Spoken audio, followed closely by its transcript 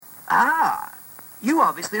Ah, you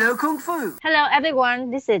obviously know Kung Fu. Hello, everyone.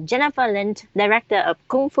 This is Jennifer Lind, director of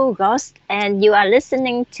Kung Fu Ghost, and you are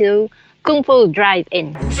listening to Kung Fu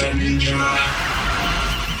Drive-In.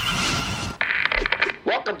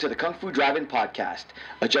 Welcome to the Kung Fu Drive-In podcast.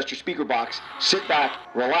 Adjust your speaker box, sit back,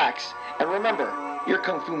 relax, and remember, your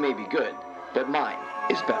Kung Fu may be good, but mine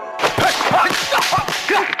is better.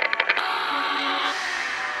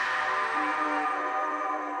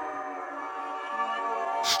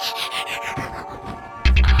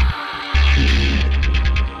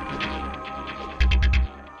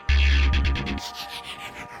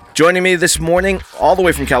 Joining me this morning, all the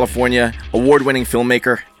way from California, award-winning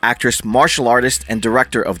filmmaker, actress, martial artist, and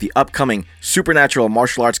director of the upcoming supernatural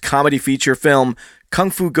martial arts comedy feature film,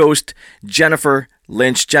 Kung Fu Ghost, Jennifer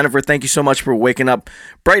Lynch. Jennifer, thank you so much for waking up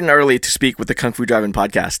bright and early to speak with the Kung Fu Drive-In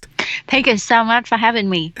podcast. Thank you so much for having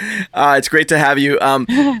me. It's great to have you.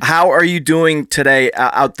 How are you doing today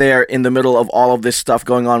out there in the middle of all of this stuff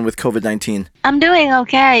going on with COVID-19? I'm doing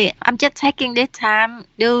okay. I'm just taking this time to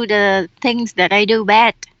do the things that I do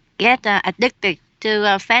best. Get addicted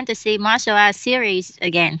to a fantasy martial arts series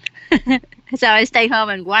again. So I stay home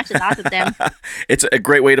and watch a lot of them. It's a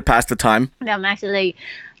great way to pass the time. I'm actually,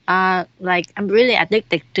 I'm really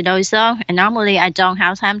addicted to those songs. And normally I don't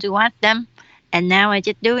have time to watch them. And now I'm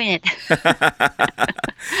just doing it.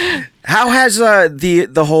 How has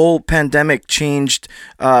the whole pandemic changed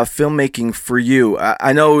filmmaking for you?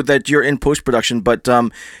 I know that you're in post-production, but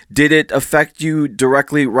did it affect you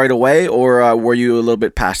directly right away, or were you a little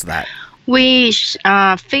bit past that? We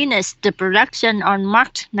finished the production on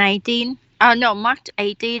March 18,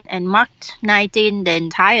 and March 19, the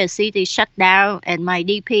entire city shut down, and my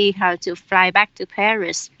DP had to fly back to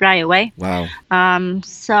Paris right away. Wow.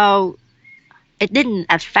 So it didn't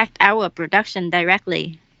affect our production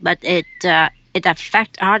directly, but it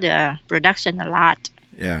affects other production a lot.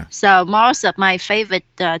 Yeah. So most of my favorite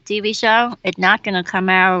TV show is not gonna come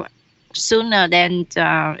out sooner than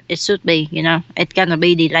it should be. You know, it's gonna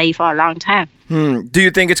be delayed for a long time. Do you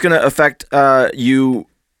think it's gonna affect you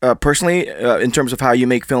personally in terms of how you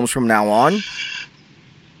make films from now on?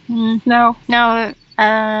 No.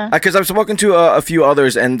 Because I've spoken to a few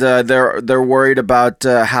others, and they're worried about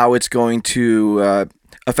how it's going to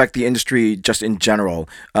affect the industry just in general.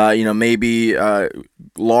 Maybe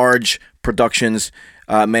large productions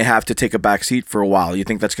may have to take a back seat for a while. You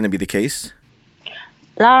think that's going to be the case?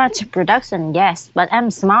 Large production, yes, but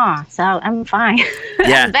I'm small, so I'm fine.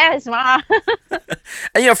 Yeah. I'm very small.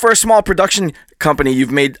 And for a small production company,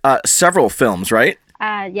 you've made several films, right?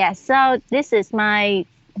 Yes. So this is my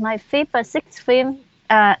fifth or sixth film.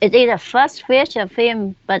 It is a first feature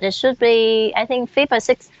film, but it should be, I think, fifth or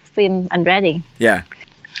sixth film already. Yeah.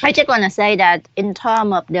 I just want to say that in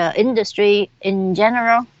terms of the industry in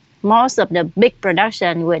general, most of the big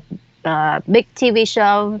production with big TV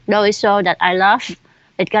show, those shows that I love,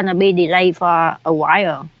 it's going to be delayed for a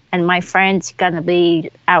while. And my friends going to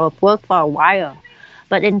be out of work for a while.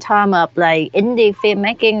 But in terms of like indie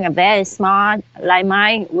filmmaking, a very small like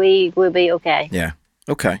mine, we will be okay. Yeah.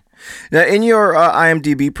 Okay. Now, in your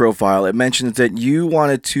IMDb profile, it mentions that you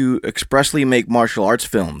wanted to expressly make martial arts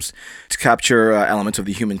films to capture elements of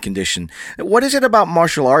the human condition. What is it about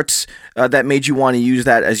martial arts that made you want to use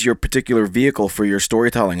that as your particular vehicle for your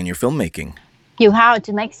storytelling and your filmmaking? You have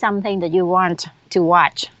to make something that you want to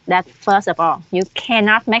watch. That first of all. You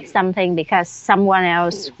cannot make something because someone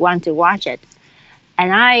else wants to watch it.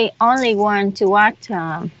 And I only want to watch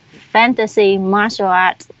fantasy martial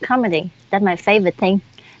arts comedy. That's my favorite thing.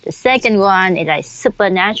 The second one is like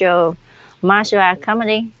supernatural martial art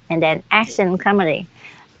comedy and then action comedy.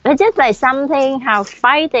 It's just like something how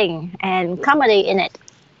fighting and comedy in it.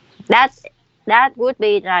 That would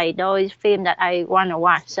be like those films that I want to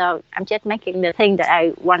watch. So I'm just making the thing that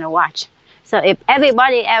I want to watch. So if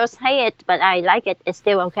everybody else hate it, but I like it, it's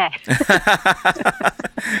still okay.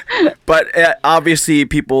 But obviously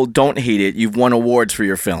people don't hate it. You've won awards for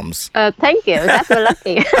your films. Thank you. That's so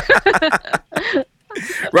lucky.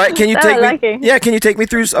 Right? Can you Can you take me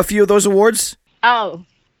through a few of those awards? Oh,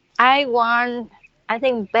 I won, I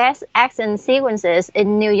think, best action sequences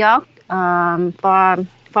in New York for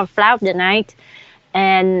Flower of the Night,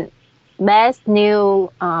 and best new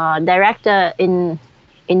director in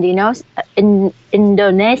Indonesia,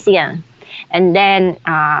 and then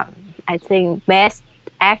I think best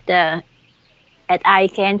actor at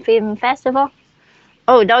iCannes Film Festival.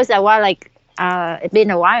 Oh, those are what it's been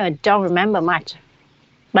a while. I don't remember much.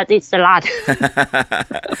 But it's a lot.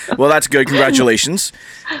 Well, that's good. Congratulations.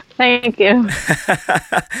 Thank you.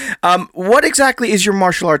 What exactly is your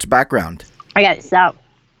martial arts background? Okay, so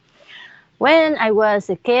when I was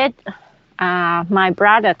a kid, my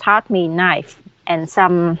brother taught me knife and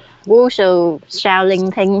some wushu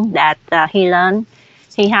Shaolin thing that he learned.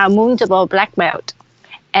 He had multiple black belt.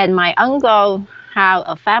 And my uncle had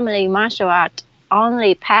a family martial art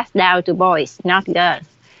only passed down to boys, not girls.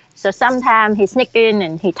 So sometimes he sneaked in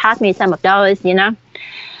and he taught me some of those,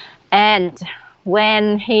 And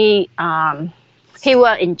when he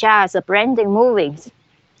was in charge of renting movies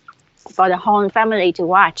for the whole family to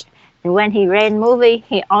watch. And when he ran movie,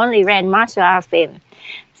 he only ran martial art film.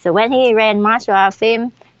 So when he ran martial art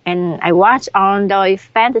film, and I watched all those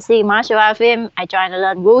fantasy martial art film, I tried to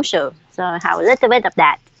learn wushu. So I have a little bit of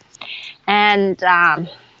that. And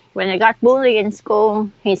when I got bullied in school,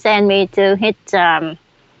 he sent me to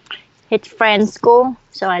his friend's school.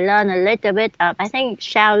 So I learned a little bit of, I think,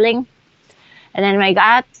 Shaolin. And then when I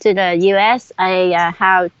got to the U.S., I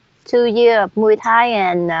have 2 years of Muay Thai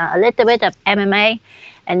and a little bit of MMA.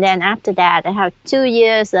 And then after that, I have 2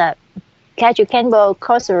 years of Kaju Kenbo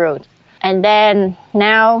Kosoru. And then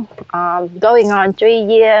now going on 3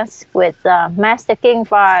 years with Master King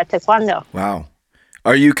for Taekwondo. Wow.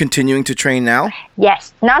 Are you continuing to train now?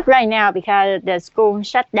 Yes, not right now because the school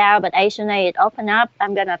shut down, but as soon as it opened up,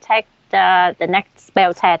 I'm going to take the next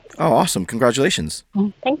belt test. Oh, awesome. Congratulations.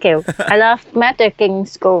 Thank you. I love Master King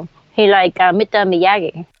school. He like Mr.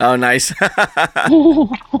 Miyagi. Oh, nice.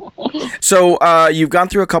 So you've gone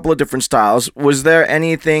through a couple of different styles. Was there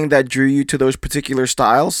anything that drew you to those particular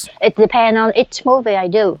styles? It depends on each movie I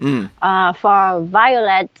do. For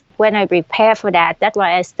Violet, when I prepare for that, that's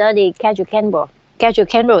why I study Kaju Kenbo. Kaju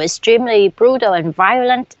Kenbo is extremely brutal and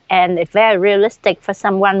violent, and it's very realistic for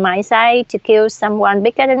someone my size to kill someone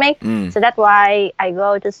bigger than me. So that's why I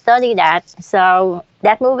go to study that. So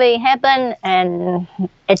that movie happened, and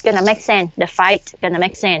it's gonna make sense. The fight gonna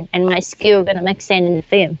make sense, and my skill gonna make sense in the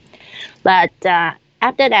film. But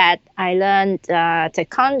after that, I learned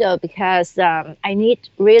Taekwondo because I need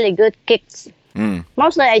really good kicks.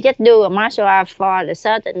 Mostly, I just do a martial art for the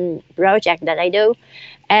certain project that I do.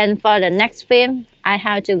 And for the next film, I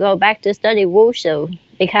have to go back to study wushu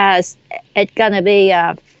because it's going to be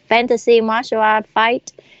a fantasy martial art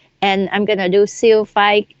fight. And I'm going to do seal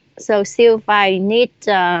fight. So seal fight need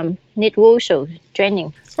wushu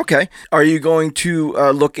training. Okay. Are you going to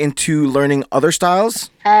look into learning other styles?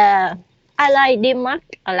 I like Dimak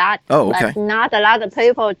a lot. Oh, okay. But not a lot of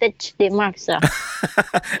people teach Dimak, so.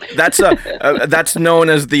 That's known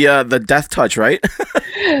as the death touch, right?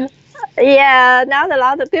 Yeah, not a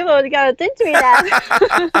lot of people are gonna teach me that.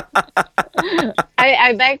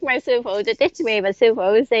 I beg my Sifu to teach me, but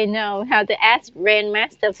Sifu say no. Have to ask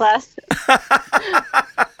Grandmaster first.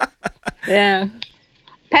 Yeah.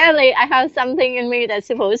 Apparently, I have something in me that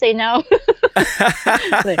Sifu say no.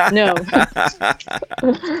 Like, no.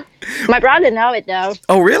 My brother know it though.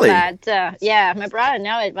 Oh, really? But yeah, my brother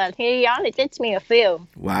know it, but he only teach me a few.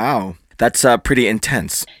 Wow. That's pretty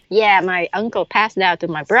intense. Yeah, my uncle passed out to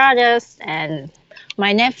my brothers, and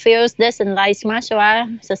my nephews doesn't like martial art,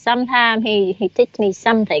 so sometimes he teach me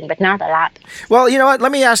something, but not a lot. Well, you know what?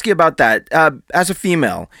 Let me ask you about that. As a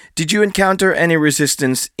female, did you encounter any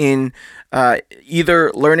resistance in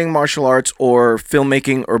either learning martial arts or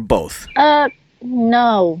filmmaking or both?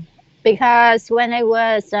 No, because when I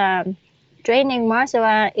was training martial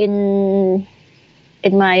art in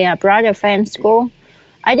my brother friend's school,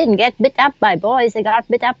 I didn't get beat up by boys. I got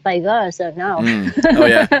beat up by girls, so no. Oh,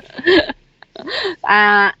 yeah.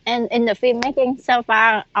 And in the filmmaking so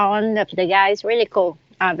far, all of the guys really cool,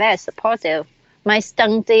 very supportive. My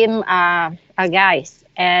stunt team are guys,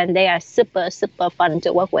 and they are super, super fun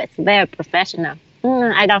to work with, very professional.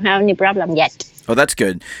 I don't have any problem yet. Oh, that's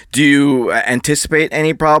good. Do you anticipate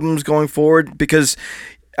any problems going forward? Because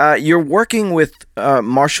you're working with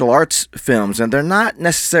martial arts films, and they're not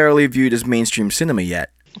necessarily viewed as mainstream cinema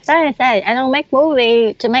yet. Like I said, I don't make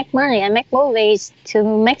movies to make money. I make movies to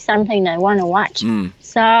make something that I want to watch.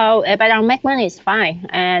 So if I don't make money, it's fine.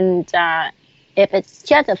 And if it's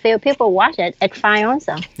just a few people watch it, it's fine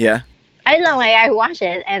also. Yeah. I know I watch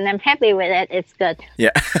it, and I'm happy with it. It's good.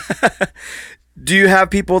 Yeah. Do you have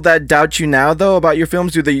people that doubt you now, though, about your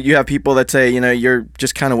films? Do you have people that say, you're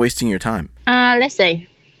just kind of wasting your time? Let's see.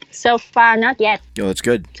 So far, not yet. Oh, that's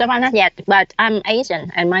good. So far, not yet. But I'm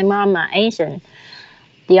Asian, and my mom is Asian.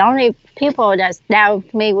 The only people that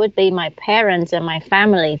doubt me would be my parents and my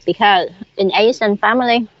family, because in Asian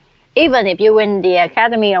family, even if you win the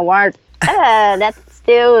Academy Award, that's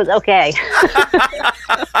still okay.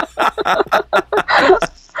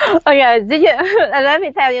 Okay, let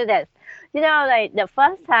me tell you this. Like the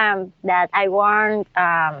first time that I won,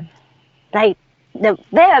 like the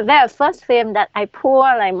very, very first film that I pour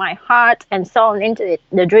like my heart and soul into it,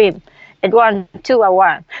 The Dream. It won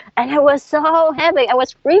 201. And I was so happy. I was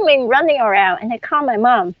screaming, running around. And I called my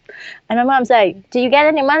mom. And my mom said, "Do you get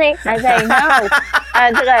any money?" I say, "No."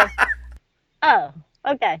 And she's like, "Oh,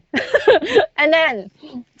 okay." And then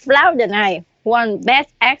Floud and I won Best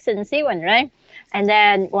Action Sequence, right? And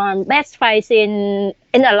then won Best Fight Scene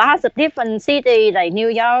in a lot of different cities like New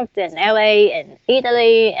York and LA and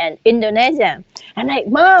Italy and Indonesia. And like,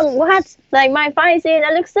 "Mom, what? Like my fight scene,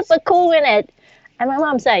 I look super cool in it." And my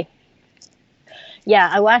mom say, "Yeah,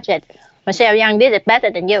 I watched it. Michelle Young did it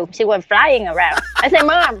better than you. She was flying around." I say,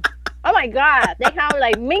 "Mom, oh my God, they have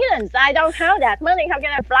like millions. I don't have that money. How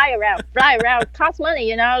can I fly around? Fly around costs money,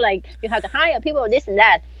 you know, like you have to hire people, this and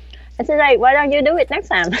that." I said, like, "Why don't you do it next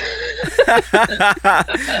time?"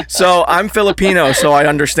 So I'm Filipino, so I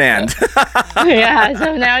understand. Yeah,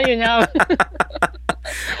 so now you know.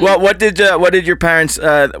 Well, what did your parents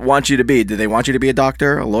want you to be? Did they want you to be a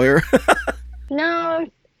doctor, a lawyer? No,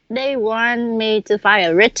 they want me to find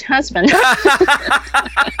a rich husband.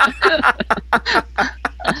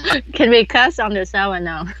 Can we cuss on the show or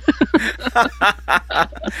no?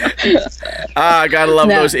 I gotta love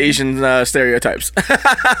those Asian stereotypes.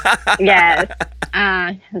 Yes.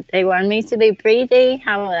 They want me to be pretty,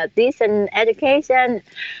 have a decent education,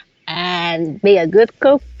 and be a good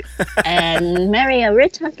cook, and marry a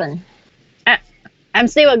rich husband. I'm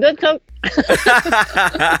still a good cook.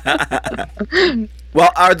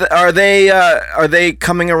 Well, are they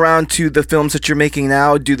coming around to the films that you're making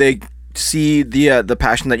now? Do they see the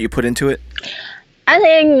passion that you put into it? I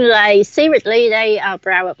think, like, secretly they are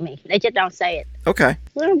proud of me. They just don't say it. Okay.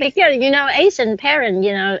 Well, because, you know, Asian parents,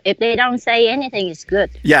 you know, if they don't say anything, it's good.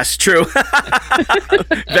 Yes, true.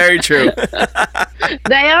 Very true.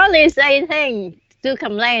 They only say things to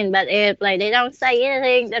complain, but if like they don't say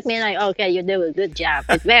anything, that means like, okay, you do a good job.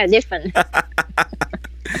 It's very different.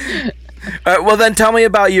 Well, then tell me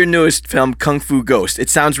about your newest film, Kung Fu Ghost. It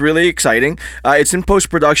sounds really exciting. It's in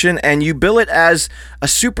post-production, and you bill it as a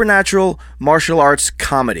supernatural martial arts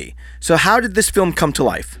comedy. So how did this film come to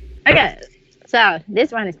life? Okay, so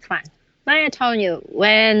this one is fun. Like I told you,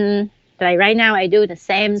 when like right now I do the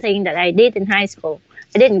same thing that I did in high school.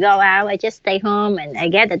 I didn't go out. I just stay home, and I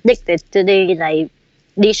get addicted to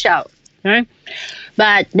the show. Right?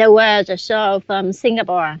 But there was a show from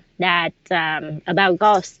Singapore that about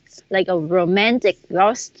ghosts, like a romantic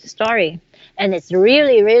ghost story, and it's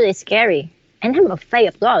really, really scary. And I'm afraid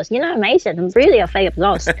of ghosts. You know, I'm Asian. I'm really afraid of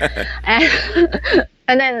ghosts.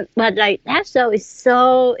 And then, but like that show is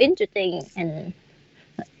so interesting, and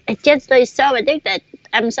it just is so addicted.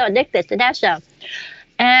 I'm so addicted to that show.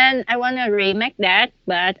 And I want to remake that,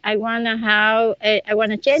 but I want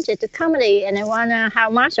to change it to comedy, and I want to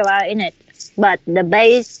have martial art in it. But the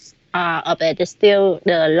base of it is still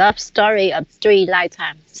the love story of 3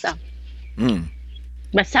 lifetimes. So,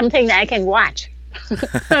 but something that I can watch.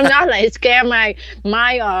 I'm not like scare my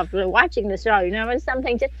mind off watching the show. You know, it's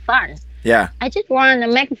something just fun. Yeah. I just want to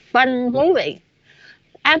make a fun movie.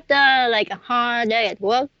 After like a hard day at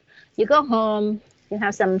work, you go home. You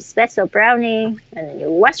have some special brownie, and then you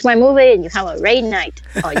watch my movie, and you have a great night.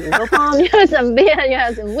 Or you go home, you have some beer, you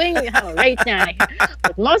have some wings, you have a great night.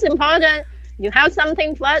 But most important, you have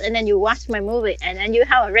something fun, and then you watch my movie, and then you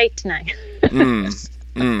have a great night.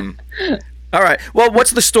 All right. Well,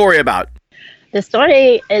 what's the story about? The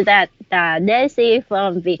story is that Daisy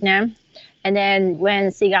from Vietnam, and then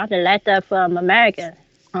when she got a letter from America,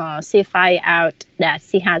 she find out that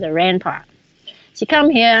she has a grandpa. She come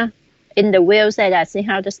here. In the will say that she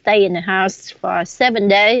had to stay in the house for 7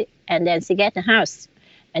 days, and then she get the house.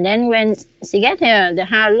 And then when she get here, the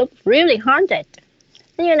house looked really haunted.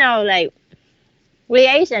 You know, like we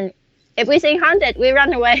Asian, if we see haunted, we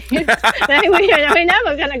run away. We're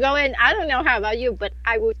never gonna go in. I don't know how about you, but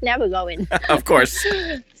I would never go in. Of course.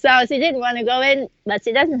 So she didn't want to go in, but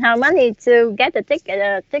she doesn't have money to get the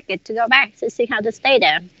ticket to go back. So she had to stay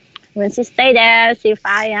there. When she stayed there, she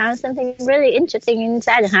find out something really interesting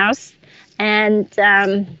inside the house. And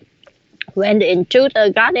when the intruder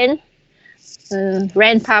got in,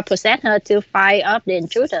 Grandpa possessed her to fight off the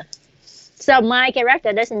intruder. So my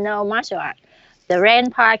character doesn't know martial art. The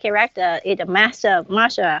Grandpa character is a master of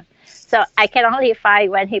martial art. So I can only fight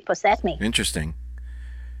when he possessed me. Interesting.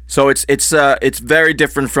 So it's very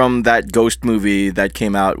different from that ghost movie that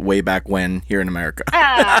came out way back when here in America.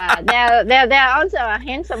 There are also a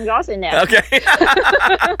handsome ghost in there. Okay.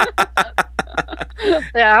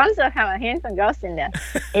 They also have a handsome ghost in there.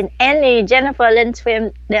 In any Jennifer Lynch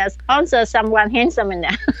film, there's also someone handsome in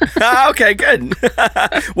there. Okay, good.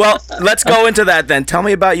 Well, let's go into that then. Tell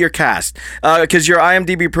me about your cast, because your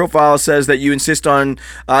IMDb profile says that you insist on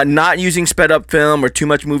not using sped up film or too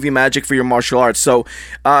much movie magic for your martial arts. So,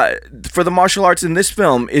 for the martial arts in this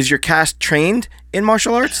film, is your cast trained in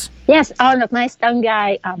martial arts? Yes, all of my stunt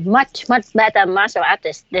guys are much, much better martial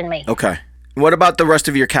artists than me. Okay. What about the rest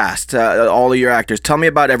of your cast, all of your actors? Tell me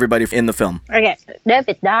about everybody in the film. Okay,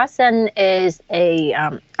 David Dawson is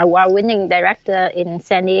a award-winning director in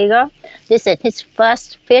San Diego. This is his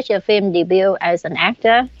first feature film debut as an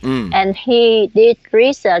actor, and he did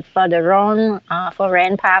research for the role for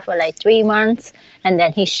Renpa for like 3 months, and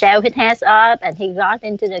then he shaved his head up and he got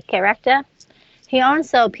into the character. He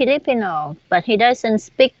also Filipino, but he doesn't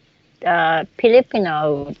speak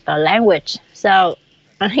Filipino language, so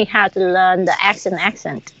he had to learn the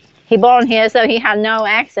accent. He born here, so he had no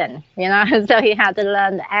accent, so he had to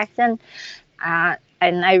learn the accent.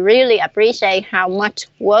 And I really appreciate how much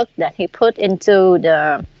work that he put into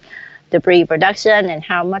the pre-production and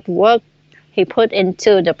how much work he put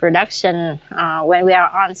into the production when we are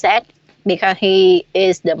on set, because he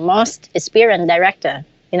is the most experienced director.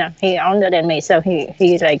 He older than me, so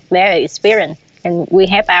he's like very experienced, and we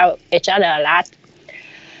help out each other a lot.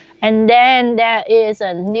 And then there is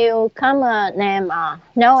a newcomer named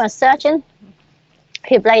Noah Surgeon.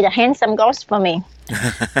 He played a handsome ghost for me.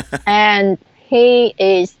 And he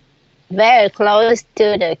is very close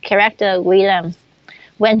to the character William.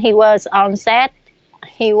 When he was on set,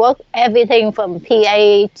 he worked everything from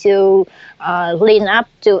PA to lean up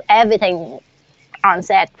to everything on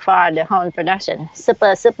set for the whole production.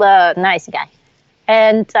 Super, super nice guy.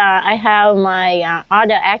 And I have my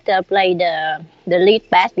other actor play the lead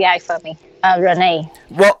bad guy for me, Renee.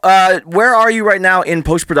 Well, where are you right now in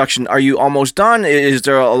post-production? Are you almost done? Is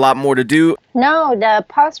there a lot more to do? No, the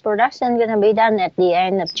post-production is going to be done at the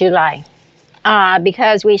end of July.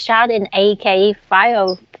 Because we shot in 8K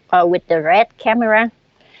file with the red camera.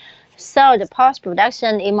 So the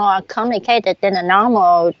post-production is more complicated than a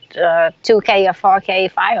normal 2K or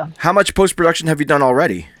 4K file. How much post-production have you done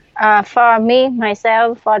already? For me,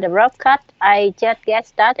 myself, for the rope cut, I just get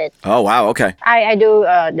started. Oh, wow, okay. I do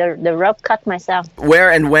the rope cut myself.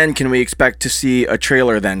 Where and when can we expect to see a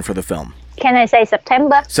trailer then for the film? Can I say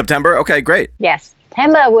September? September? Okay, great. Yes.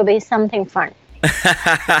 September will be something fun.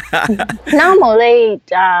 Normally,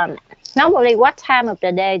 what time of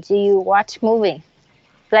the day do you watch movie?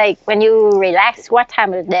 Like, when you relax, what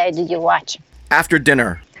time of the day do you watch? After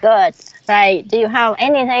dinner. Good. Right. Do you have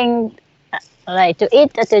anything like to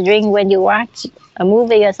eat or to drink when you watch a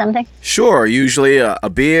movie or something? Sure. Usually a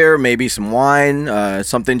beer, maybe some wine,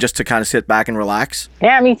 something just to kind of sit back and relax.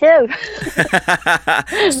 Yeah, me too.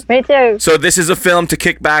 Me too. So this is a film to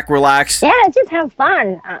kick back, relax. Yeah, just have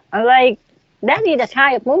fun. Like, that is the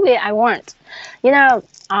kind of movie I want. A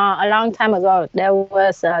long time ago, there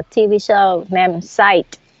was a TV show named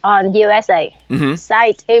Sight on USA. Mm-hmm.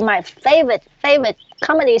 Sight is my favorite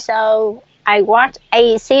comedy show. I watched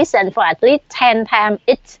a season for at least 10 times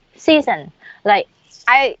each season. Like,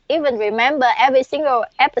 I even remember every single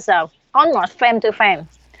episode, almost frame to frame.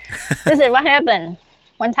 This is what happened.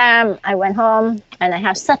 One time I went home and I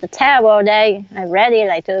had such a terrible day. I'm ready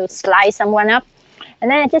to slice someone up. And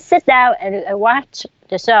then I just sit down and I watch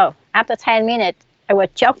the show. After 10 minutes, I was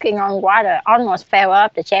choking on water, almost fell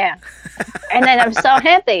off the chair. And then I'm so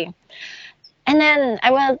happy. And then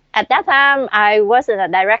at that time, I wasn't a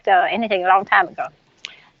director or anything a long time ago.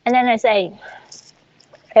 And then I say,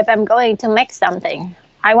 if I'm going to make something,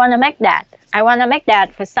 I want to make that. I want to make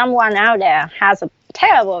that for someone out there has a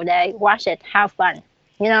terrible day, watch it, have fun,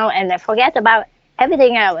 and forget about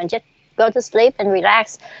everything else and just go to sleep and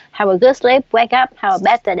relax, have a good sleep, wake up, have a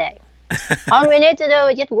better day. All we need to do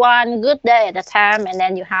is just one good day at a time, and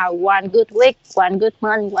then you have one good week, one good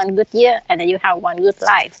month, one good year, and then you have one good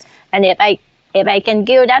life. And if I can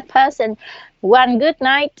give that person one good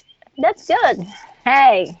night, that's good.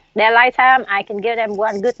 Hey, their lifetime, I can give them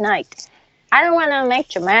one good night. I don't want to make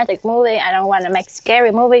dramatic movie. I don't want to make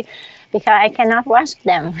scary movie because I cannot watch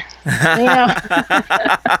them.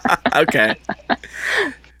 Okay.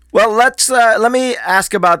 Well, let me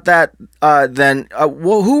ask about that then.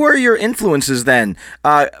 Well, who are your influences then?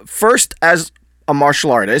 First, as a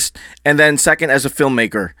martial artist, and then second, as a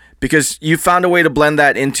filmmaker, because you found a way to blend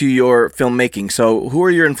that into your filmmaking. So, who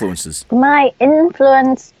are your influences? My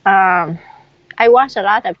influence, I watched a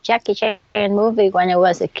lot of Jackie Chan movie when I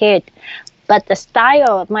was a kid, but the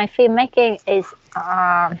style of my filmmaking is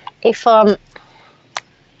from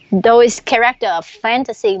those character of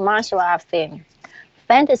fantasy martial art film.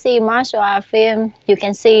 fantasy martial art film, you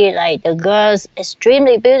can see like the girls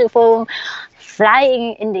extremely beautiful,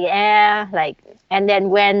 flying in the air, like, and then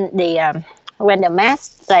when the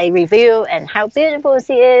mask like reveal and how beautiful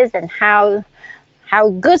she is and how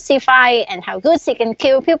good she fight and how good she can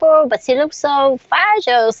kill people, but she looks so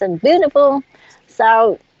fragile and beautiful.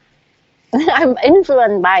 So I'm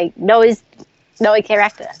influenced by those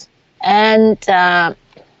characters. And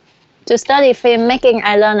to study filmmaking,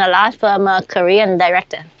 I learned a lot from a Korean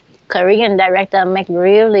director. Korean director make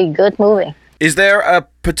really good movie. Is there a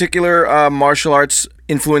particular martial arts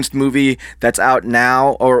influenced movie that's out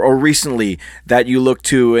now or recently that you look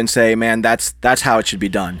to and say, man, that's how it should be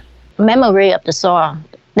done? Memory of the Soul.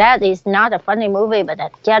 That is not a funny movie, but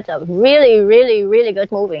that's just a really, really, really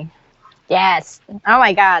good movie. Yes. Oh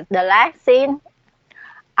my God. The last scene,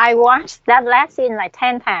 I watched that last scene like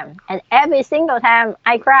 10 times, and every single time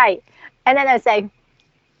I cried. And then I say,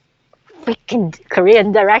 freaking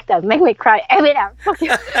Korean director make me cry every time. Fuck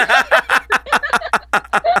you.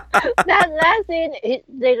 That last scene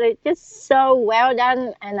is just so well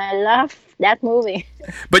done, and I love that movie.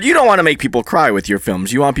 But you don't want to make people cry with your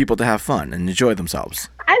films. You want people to have fun and enjoy themselves.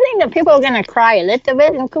 I think that people are going to cry a little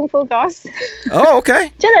bit in Kung Fu Ghost. Oh,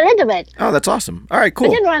 okay. Just a little bit. Oh, that's awesome. All right,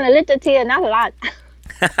 cool. I just want a little tear, not a lot.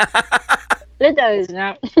 Little is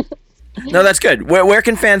not. No, that's good. Where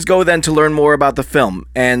can fans go then to learn more about the film?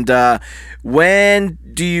 And when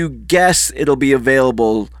do you guess it'll be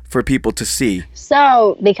available for people to see?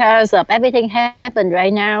 So, because of everything happened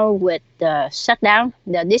right now with the shutdown,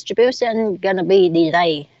 the distribution gonna be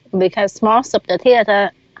delayed because most of the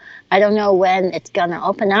theater, I don't know when it's gonna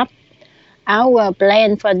open up. Our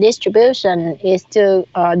plan for distribution is to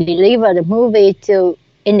deliver the movie to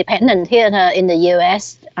independent theater in the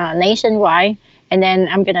U.S. Nationwide, and then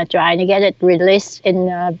I'm gonna try to get it released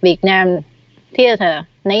in Vietnam theater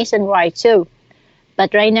nationwide too.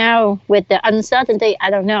 But right now, with the uncertainty, I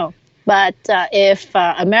don't know. But if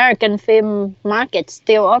American film market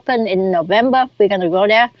still open in November, we're gonna go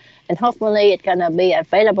there, and hopefully it's gonna be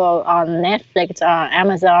available on Netflix or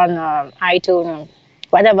Amazon or iTunes,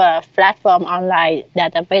 whatever platform online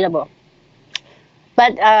that's available.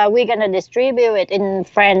 But we're gonna distribute it in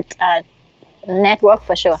French network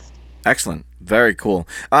for sure. Excellent. Very cool.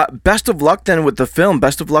 Best of luck then with the film.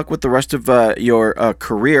 Best of luck with the rest of your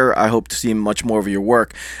career. I hope to see much more of your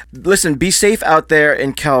work. Listen, be safe out there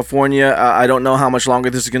in California. I don't know how much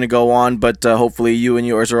longer this is going to go on, but hopefully you and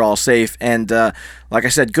yours are all safe. And like I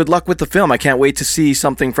said, good luck with the film. I can't wait to see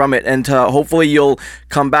something from it. And hopefully you'll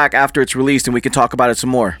come back after it's released and we can talk about it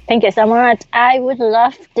some more. Thank you so much. I would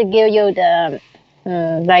love to give you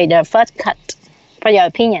the first cut for your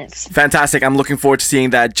opinions. Fantastic. I'm looking forward to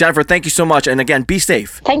seeing that. Jennifer, thank you so much. And again, be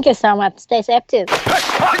safe. Thank you so much. Stay safe too.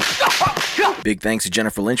 Big thanks to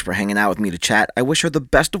Jennifer Lynch for hanging out with me to chat. I wish her the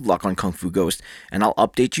best of luck on Kung Fu Ghost, and I'll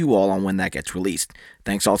update you all on when that gets released.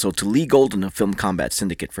 Thanks also to Lee Golden of Film Combat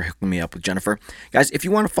Syndicate for hooking me up with Jennifer. Guys, if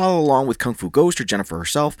you want to follow along with Kung Fu Ghost or Jennifer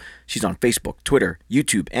herself, she's on Facebook, Twitter,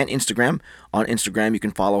 YouTube, and Instagram. On Instagram, you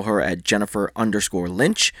can follow her at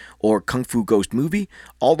Jennifer_Lynch or Kung Fu Ghost Movie.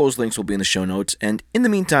 All those links will be in the show notes, and in the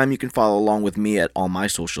meantime, you can follow along with me at all my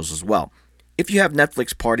socials as well. If you have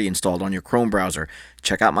Netflix Party installed on your Chrome browser,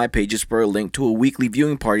 check out my pages for a link to a weekly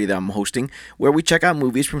viewing party that I'm hosting where we check out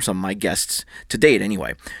movies from some of my guests, to date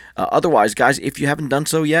anyway. Otherwise, guys, if you haven't done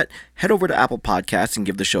so yet, head over to Apple Podcasts and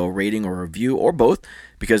give the show a rating or a review, or both,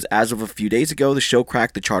 because as of a few days ago, the show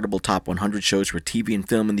cracked the Chartable Top 100 shows for TV and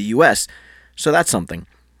film in the US, so that's something.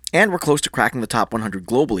 And we're close to cracking the Top 100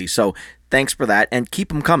 globally, so thanks for that, and keep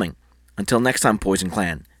them coming. Until next time, Poison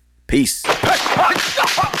Clan. Peace.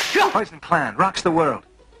 Poison Clan rocks the world.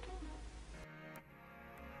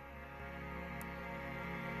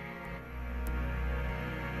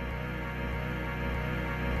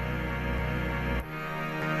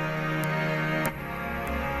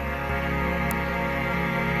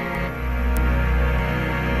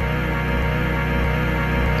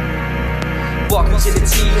 Walking to the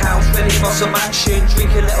tea house, ready for some action.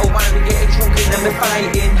 Drink a little wine, we getting drunk and then we're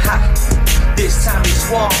fighting. Ha! This time it's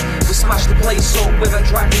war. We smash the place up with a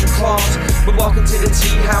dragon claws. We're walking to the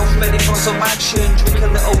tea house, ready for some action. Drink a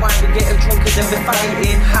little wine, we getting drunk and then we're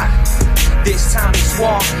fighting. Ha! This time it's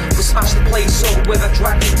war. We smash the place up with a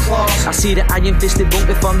dragon claws. I see the iron-fisted monk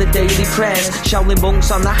perform the daily prayers. Shaolin monks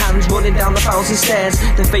on the hands running down the 1,000 stairs.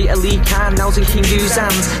 The fatal Lee Khan now's in King Yu's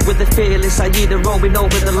hands. With the fearless Aida roaming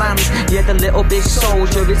over the land. Yeah, the little big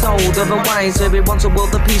soldier is older and wiser. He wants a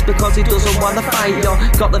world of peace because he doesn't want to fight, yo.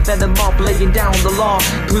 Got the venom mob laying down the law.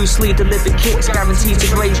 Bruce Lee delivered kicks guaranteed to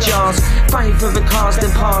break jaws. Fight for the cause, then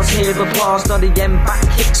pause, hear applause. Not the end back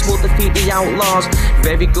kicks will defeat the outlaws.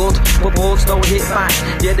 Very good, but swords don't hit back.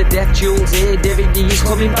 Yeah, the death jewels here, Derek D is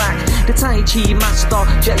coming back. The Tai Chi master,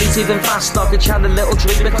 Jet Li's even faster. Could chant a little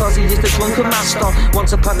drink because he is the drunken master.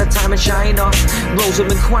 Once upon a time in China,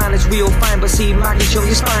 Rosamund Kwan is real fine, but see Maggie Chung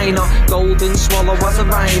is finer. Golden Swallow was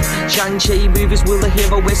arrived. Shang-Chi movies, will the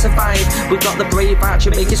hero will survive? We got the brave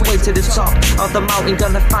archer make his way to the top of the mountain,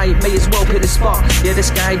 gonna fight, may as well pick the spot. Yeah, the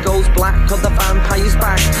sky goes black, cause the vampire's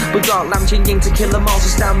back. We got Lam Jin Ying to kill them all, so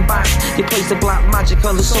stand back. You place the black magic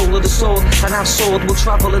on the soul of the sword, and our sword will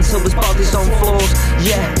travel until his body's on floors.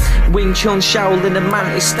 Yeah, Wing Chun, Shaolin and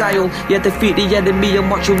Mantis style. Yeah, defeat the enemy and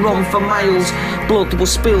watch him run for miles. Blood will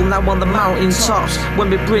spill now on the mountain tops when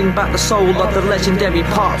we bring back the soul of the legendary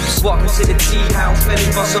Pops. Welcome to the tea house, ready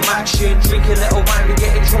for some action. Drink a little wine, we're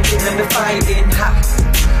getting drunk and then we're fighting. Ha!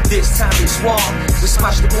 This time it's war. We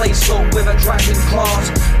smash the place up with a dragon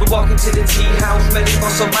claws. We're walking to the tea house, ready for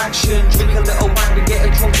some action. Drink a little wine, we're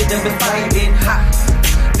getting drunk and then we're fighting. Ha!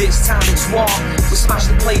 This time it's war. We smash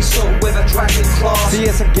the place up with a dragon claw. See,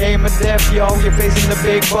 it's a game of death, yo. You're facing the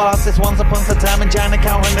big boss. It's once upon a time in China,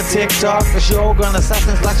 counting the TikTok. The Shogun,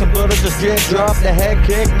 assassin, slashing blood, or just drip drop. The head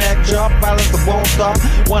kick, neck chop, violence that won't stop.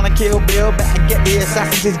 Wanna kill Bill, better get the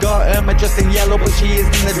assassins. He's got Irma just in yellow, but she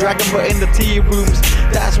isn't the dragon, but in the tea rooms.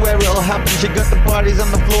 That's where it'll happen. She got the bodies on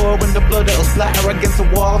the floor, when the blood it'll splatter against the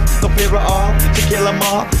wall. No fear at all, to kill them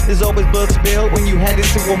all. There's always blood spilled when you head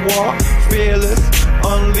into a war. Fearless,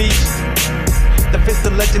 unleashed, the fist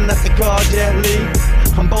of legend that they call Jet Li.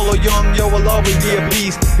 I'm Bolo Young, yo, will always be a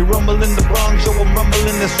beast. You rumble in the Bronx, yo, I'm rumble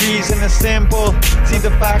in the streets. And it's simple, see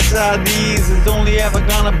the facts are these. There's only ever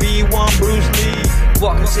gonna be one Bruce Lee.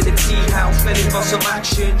 Welcome to the tea house, ready for some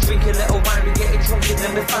action. Drink a little wine, we're getting drunk and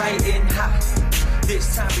then we're fighting. Ha!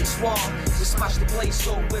 This time it's war. We smash the place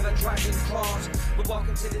up with a dragon claws. We're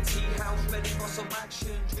walking to the tea house, ready for some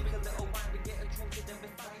action. Drink a little